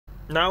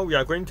Now we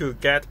are going to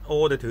get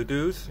all the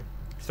to-dos.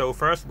 So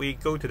first we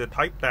go to the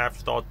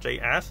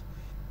typedefs.js,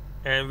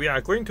 and we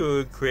are going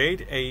to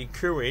create a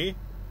query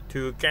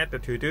to get the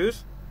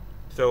to-dos.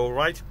 So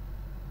right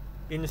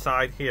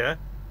inside here,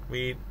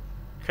 we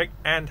click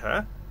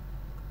enter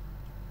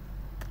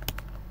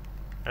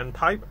and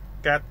type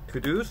get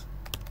to-dos,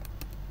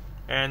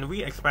 and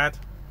we expect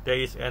there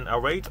is an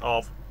array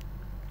of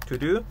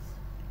to-do,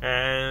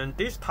 and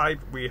this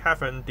type we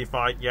haven't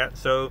defined yet.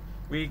 So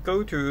we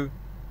go to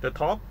the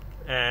top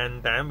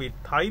and then we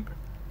type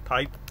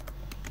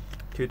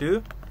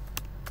to-do,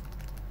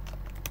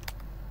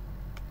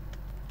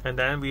 and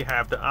then we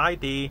have the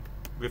ID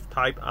with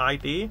type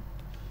ID,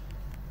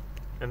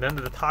 and then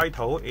the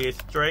title is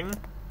string,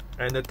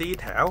 and the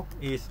detail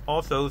is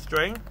also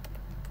string,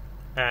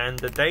 and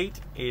the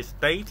date is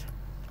date,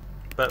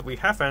 but we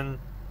haven't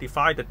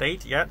defined the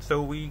date yet.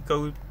 So we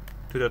go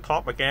to the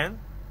top again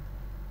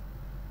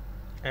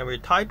and we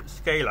type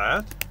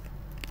scalar,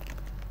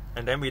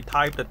 and then we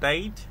type the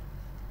date,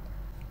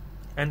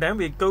 and then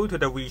we go to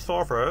the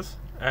resolvers,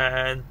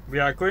 and we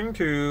are going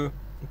to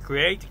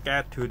create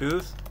get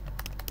to-dos,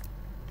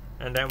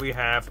 and then we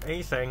have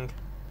async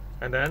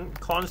and then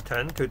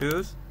constant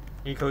to-dos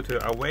equal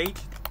to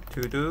await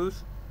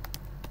to-dos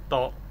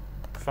dot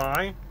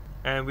find,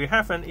 and we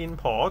haven't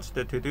import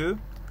the to-do,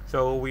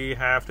 so we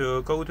have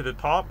to go to the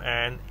top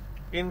and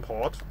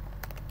import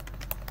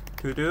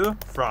to-do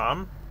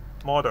from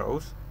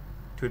models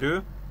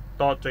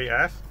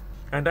to-do.js,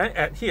 and then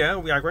at here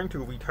we are going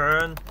to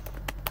return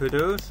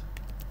to-dos,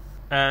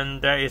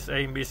 and there is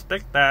a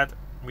mistake that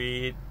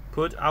we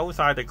put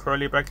outside the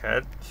curly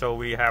bracket, so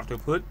we have to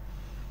put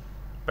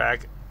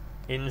back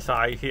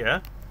inside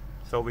here.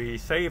 So we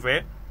save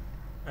it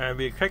and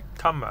we click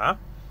comma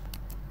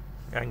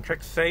and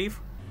click save.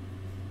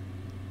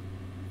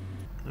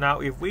 Now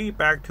if we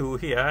back to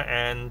here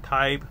and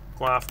type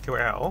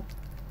GraphQL,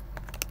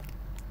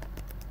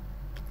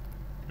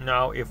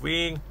 now if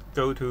we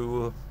go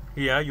to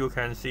here, you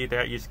can see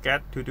there is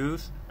get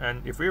to-dos,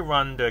 and if we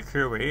run the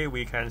query,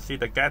 we can see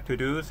the get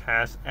to-dos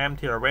has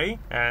empty array,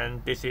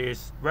 and this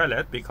is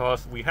valid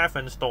because we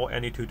haven't stored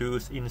any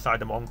to-dos inside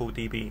the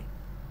MongoDB.